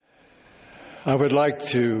I would like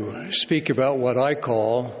to speak about what I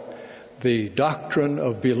call the doctrine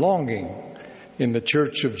of belonging in the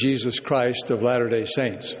Church of Jesus Christ of Latter-day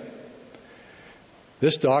Saints.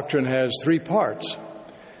 This doctrine has three parts: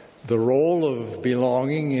 the role of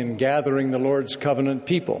belonging in gathering the Lord's covenant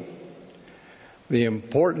people, the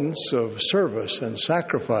importance of service and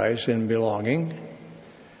sacrifice in belonging,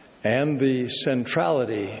 and the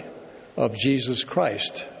centrality of Jesus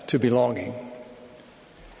Christ to belonging.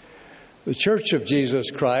 The Church of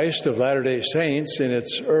Jesus Christ of Latter-day Saints in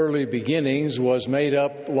its early beginnings was made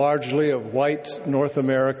up largely of white North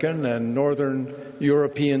American and Northern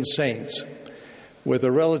European saints, with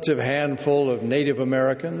a relative handful of Native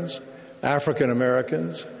Americans, African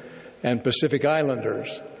Americans, and Pacific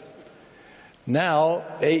Islanders. Now,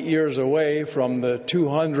 8 years away from the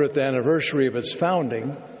 200th anniversary of its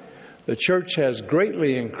founding, the Church has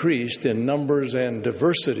greatly increased in numbers and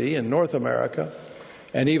diversity in North America,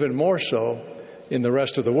 and even more so in the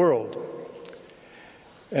rest of the world.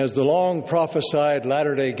 As the long prophesied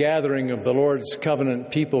latter-day gathering of the Lord's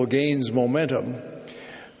covenant people gains momentum,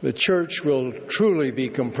 the Church will truly be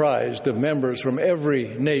comprised of members from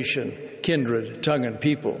every nation, kindred, tongue, and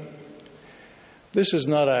people. This is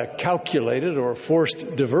not a calculated or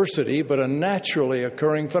forced diversity, but a naturally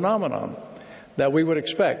occurring phenomenon that we would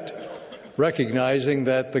expect, recognizing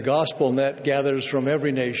that the gospel net gathers from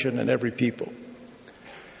every nation and every people.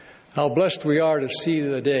 How blessed we are to see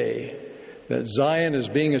the day that Zion is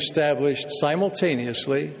being established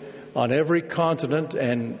simultaneously on every continent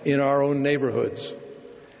and in our own neighborhoods.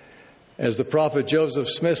 As the prophet Joseph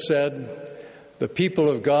Smith said, the people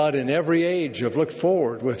of God in every age have looked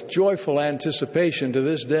forward with joyful anticipation to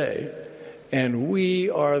this day, and we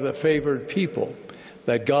are the favored people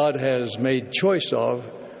that God has made choice of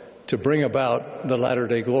to bring about the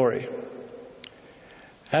latter-day glory.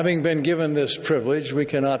 Having been given this privilege, we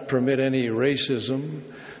cannot permit any racism,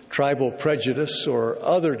 tribal prejudice, or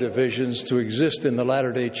other divisions to exist in the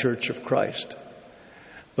Latter-day Church of Christ.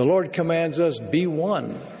 The Lord commands us, be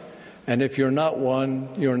one, and if you're not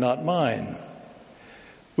one, you're not mine.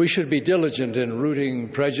 We should be diligent in rooting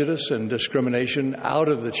prejudice and discrimination out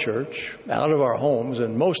of the church, out of our homes,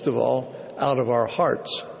 and most of all, out of our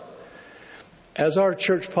hearts. As our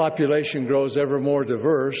church population grows ever more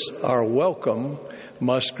diverse, our welcome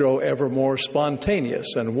must grow ever more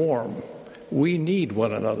spontaneous and warm. We need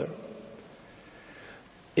one another.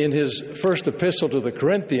 In his first epistle to the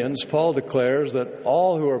Corinthians, Paul declares that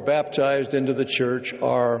all who are baptized into the church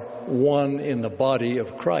are one in the body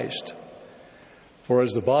of Christ. For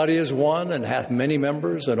as the body is one and hath many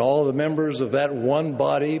members, and all the members of that one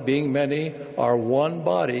body, being many, are one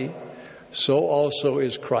body, so also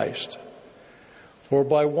is Christ. For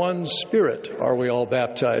by one Spirit are we all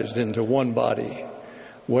baptized into one body,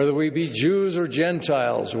 whether we be Jews or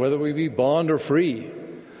Gentiles, whether we be bond or free,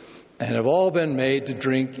 and have all been made to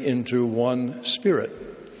drink into one Spirit.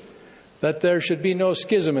 That there should be no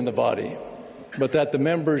schism in the body, but that the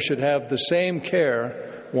members should have the same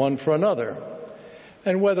care one for another.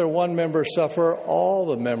 And whether one member suffer, all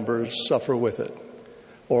the members suffer with it.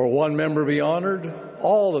 Or one member be honored,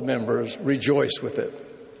 all the members rejoice with it.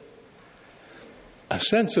 A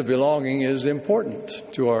sense of belonging is important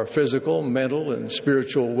to our physical, mental, and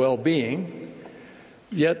spiritual well-being,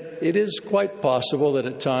 yet it is quite possible that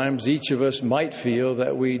at times each of us might feel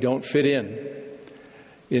that we don't fit in.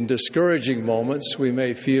 In discouraging moments, we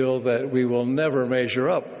may feel that we will never measure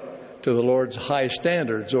up to the Lord's high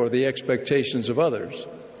standards or the expectations of others.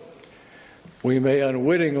 We may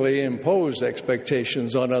unwittingly impose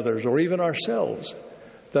expectations on others or even ourselves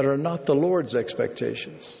that are not the Lord's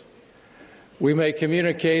expectations. We may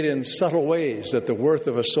communicate in subtle ways that the worth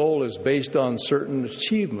of a soul is based on certain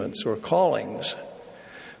achievements or callings.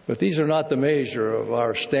 But these are not the measure of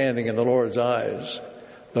our standing in the Lord's eyes.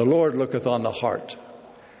 The Lord looketh on the heart.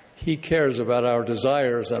 He cares about our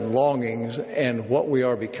desires and longings and what we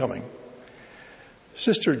are becoming.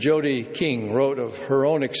 Sister Jody King wrote of her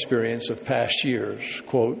own experience of past years,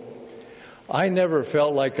 quote, I never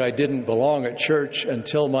felt like I didn't belong at church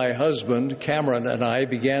until my husband, Cameron, and I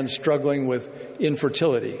began struggling with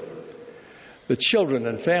infertility. The children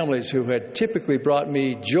and families who had typically brought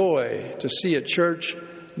me joy to see at church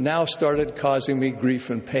now started causing me grief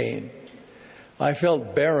and pain. I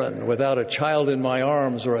felt barren without a child in my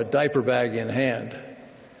arms or a diaper bag in hand.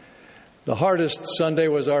 The hardest Sunday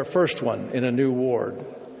was our first one in a new ward.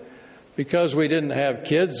 Because we didn't have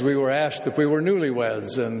kids, we were asked if we were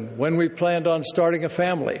newlyweds and when we planned on starting a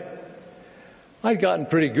family. I'd gotten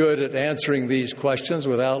pretty good at answering these questions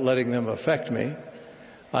without letting them affect me.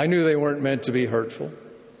 I knew they weren't meant to be hurtful.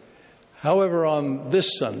 However, on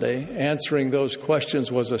this Sunday, answering those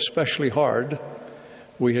questions was especially hard.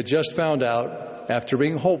 We had just found out, after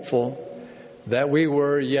being hopeful, that we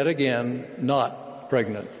were yet again not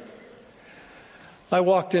pregnant. I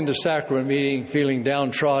walked into sacrament meeting feeling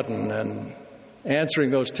downtrodden, and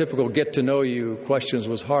answering those typical get-to-know-you questions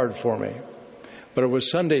was hard for me. But it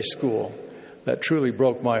was Sunday school that truly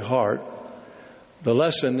broke my heart. The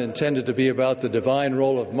lesson, intended to be about the divine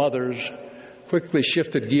role of mothers, quickly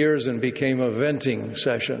shifted gears and became a venting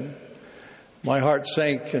session. My heart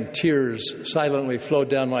sank and tears silently flowed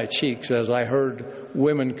down my cheeks as I heard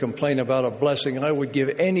women complain about a blessing I would give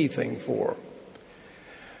anything for.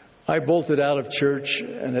 I bolted out of church,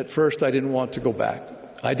 and at first I didn't want to go back.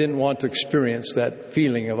 I didn't want to experience that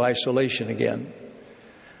feeling of isolation again.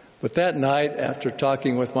 But that night, after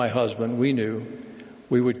talking with my husband, we knew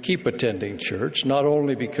we would keep attending church, not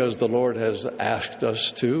only because the Lord has asked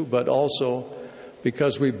us to, but also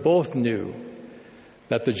because we both knew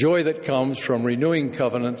that the joy that comes from renewing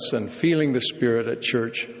covenants and feeling the Spirit at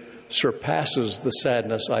church surpasses the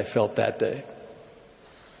sadness I felt that day.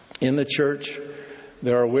 In the church,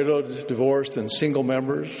 there are widowed, divorced, and single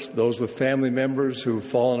members, those with family members who've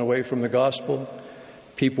fallen away from the gospel,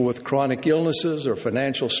 people with chronic illnesses or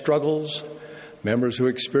financial struggles, members who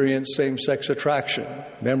experience same-sex attraction,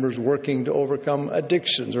 members working to overcome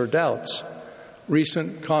addictions or doubts,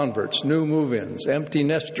 recent converts, new move-ins, empty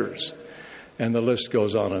nesters, and the list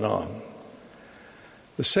goes on and on.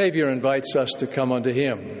 The Savior invites us to come unto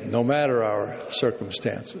Him, no matter our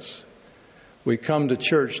circumstances. We come to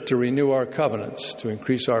church to renew our covenants, to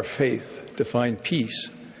increase our faith, to find peace,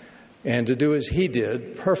 and to do as He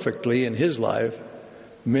did perfectly in His life,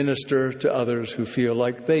 minister to others who feel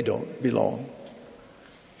like they don't belong.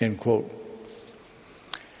 End quote.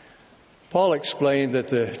 Paul explained that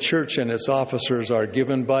the church and its officers are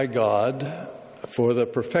given by God for the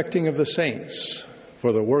perfecting of the saints,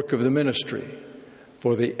 for the work of the ministry,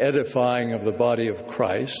 for the edifying of the body of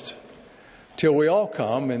Christ, till we all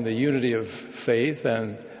come in the unity of faith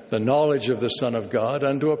and the knowledge of the Son of God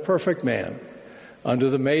unto a perfect man, unto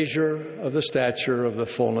the measure of the stature of the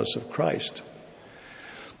fullness of Christ.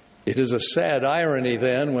 It is a sad irony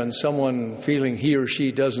then when someone feeling he or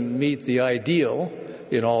she doesn't meet the ideal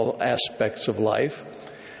in all aspects of life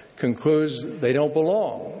concludes they don't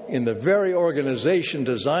belong in the very organization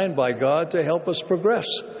designed by God to help us progress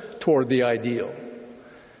toward the ideal.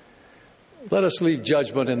 Let us leave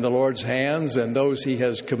judgment in the Lord's hands and those He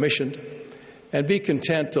has commissioned, and be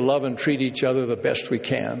content to love and treat each other the best we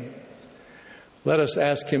can. Let us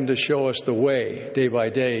ask Him to show us the way, day by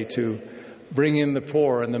day, to bring in the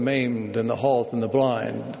poor and the maimed and the halt and the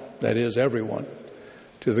blind, that is, everyone,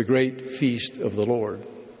 to the great feast of the Lord.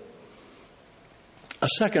 A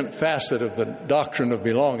second facet of the doctrine of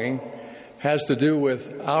belonging has to do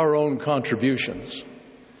with our own contributions.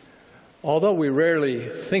 Although we rarely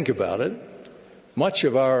think about it, much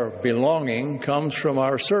of our belonging comes from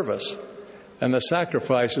our service and the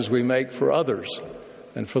sacrifices we make for others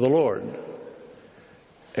and for the Lord.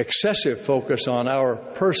 Excessive focus on our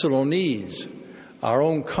personal needs, our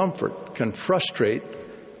own comfort, can frustrate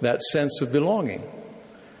that sense of belonging.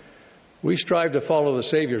 We strive to follow the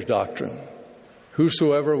Savior's doctrine.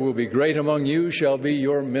 Whosoever will be great among you shall be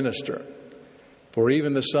your minister. For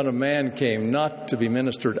even the Son of Man came not to be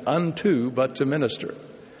ministered unto, but to minister,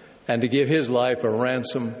 and to give His life a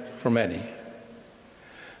ransom for many.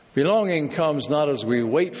 Belonging comes not as we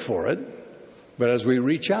wait for it, but as we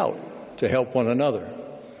reach out to help one another.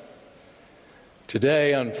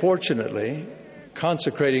 Today, unfortunately,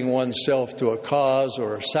 consecrating oneself to a cause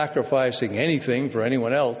or sacrificing anything for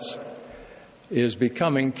anyone else is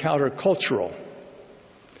becoming countercultural.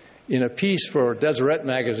 In a piece for Deseret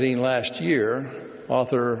magazine last year,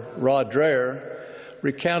 author Rod Dreher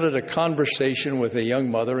recounted a conversation with a young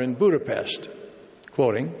mother in Budapest.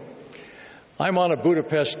 Quoting, "I'm on a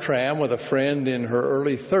Budapest tram with a friend in her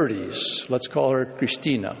early 30s. Let's call her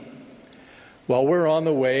Christina. While we're on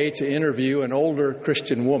the way to interview an older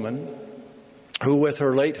Christian woman who, with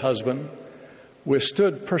her late husband,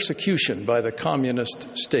 withstood persecution by the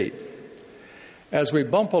communist state. As we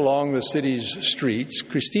bump along the city's streets,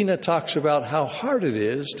 Christina talks about how hard it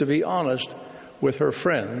is to be honest with her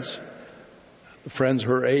friends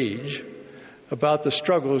her age, about the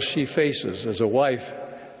struggles she faces as a wife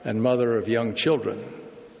and mother of young children.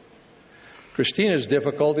 Christina's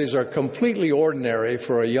difficulties are completely ordinary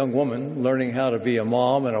for a young woman learning how to be a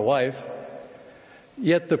mom and a wife.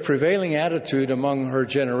 Yet the prevailing attitude among her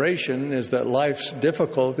generation is that life's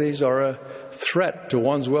difficulties are a threat to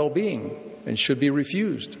one's well-being and should be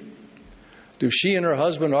refused. Do she and her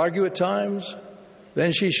husband argue at times?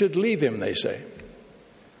 Then she should leave him, they say.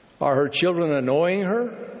 Are her children annoying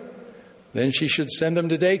her? Then she should send them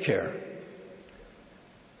to daycare.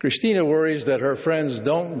 Christina worries that her friends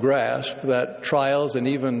don't grasp that trials and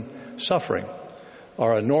even suffering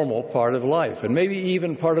are a normal part of life, and maybe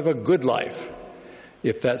even part of a good life,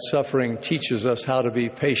 if that suffering teaches us how to be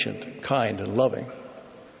patient, kind, and loving.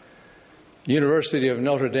 University of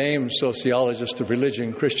Notre Dame sociologist of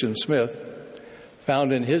religion Christian Smith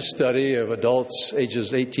found in his study of adults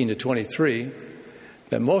ages 18 to 23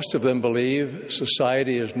 that most of them believe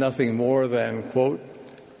society is nothing more than, quote,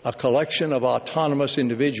 a collection of autonomous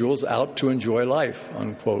individuals out to enjoy life,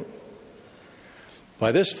 unquote.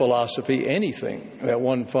 By this philosophy, anything that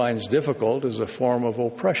one finds difficult is a form of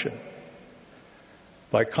oppression.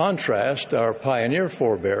 By contrast, our pioneer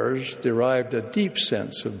forebears derived a deep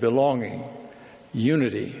sense of belonging,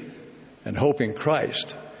 unity, and hope in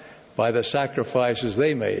Christ by the sacrifices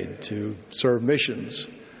they made to serve missions,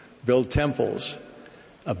 build temples,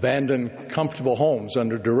 abandon comfortable homes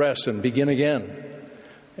under duress and begin again,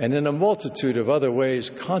 and in a multitude of other ways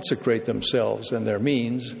consecrate themselves and their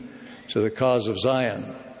means to the cause of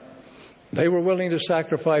Zion. They were willing to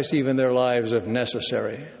sacrifice even their lives if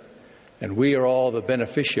necessary, and we are all the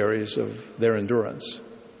beneficiaries of their endurance.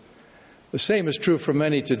 The same is true for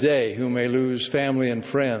many today who may lose family and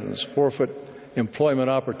friends, forfeit employment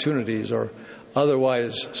opportunities, or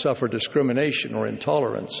otherwise suffer discrimination or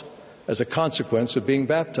intolerance as a consequence of being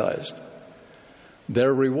baptized.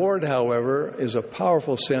 Their reward, however, is a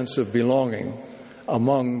powerful sense of belonging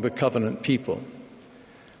among the covenant people.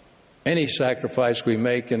 Any sacrifice we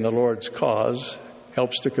make in the Lord's cause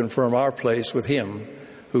helps to confirm our place with Him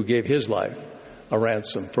who gave His life a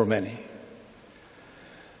ransom for many.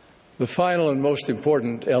 The final and most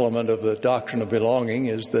important element of the doctrine of belonging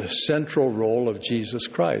is the central role of Jesus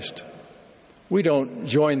Christ. We don't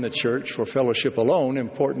join the church for fellowship alone,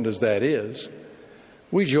 important as that is.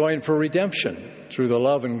 We join for redemption through the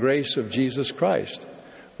love and grace of Jesus Christ.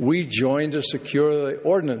 We join to secure the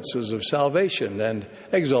ordinances of salvation and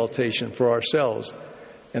exaltation for ourselves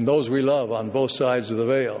and those we love on both sides of the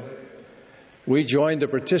veil. We join to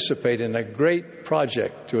participate in a great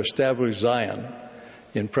project to establish Zion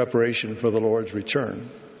in preparation for the Lord's return.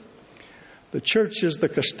 The church is the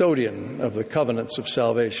custodian of the covenants of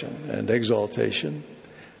salvation and exaltation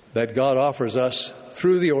that God offers us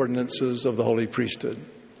through the ordinances of the holy priesthood.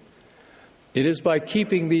 It is by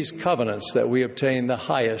keeping these covenants that we obtain the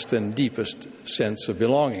highest and deepest sense of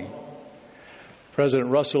belonging. President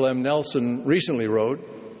Russell M. Nelson recently wrote,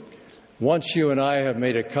 "Once you and I have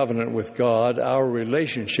made a covenant with God, our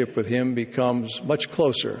relationship with Him becomes much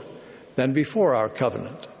closer than before our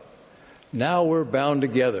covenant. Now we're bound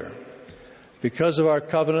together. Because of our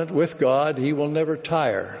covenant with God, He will never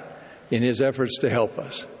tire in His efforts to help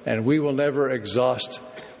us, and we will never exhaust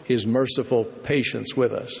His merciful patience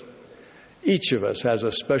with us. Each of us has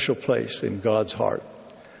a special place in God's heart.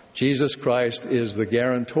 Jesus Christ is the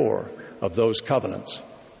guarantor of those covenants,"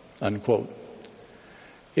 unquote.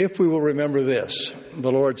 If we will remember this,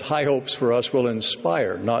 the Lord's high hopes for us will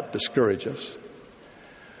inspire, not discourage us.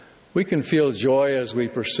 We can feel joy as we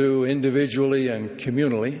pursue individually and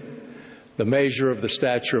communally the measure of the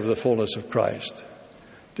stature of the fullness of Christ.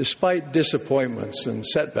 Despite disappointments and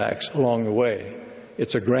setbacks along the way,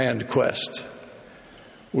 it's a grand quest.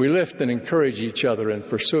 We lift and encourage each other in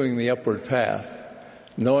pursuing the upward path,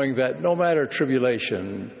 knowing that no matter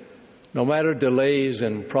tribulation, no matter delays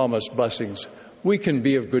in promised blessings, we can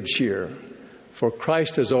be of good cheer, for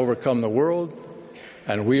Christ has overcome the world,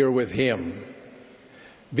 and we are with Him.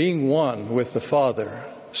 Being one with the Father,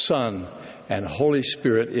 Son, and Holy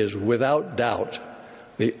Spirit is without doubt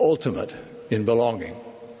the ultimate in belonging.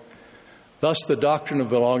 Thus, the doctrine of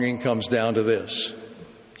belonging comes down to this.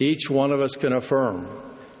 Each one of us can affirm,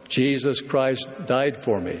 Jesus Christ died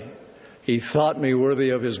for me. He thought me worthy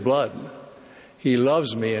of His blood. He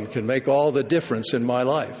loves me and can make all the difference in my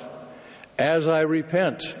life. As I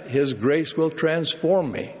repent, His grace will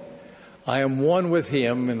transform me. I am one with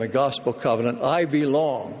Him in the gospel covenant. I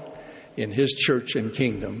belong in His church and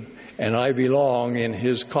kingdom, and I belong in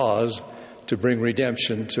His cause to bring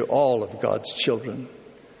redemption to all of God's children.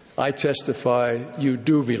 I testify you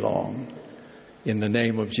do belong. In the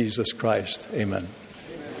name of Jesus Christ, amen.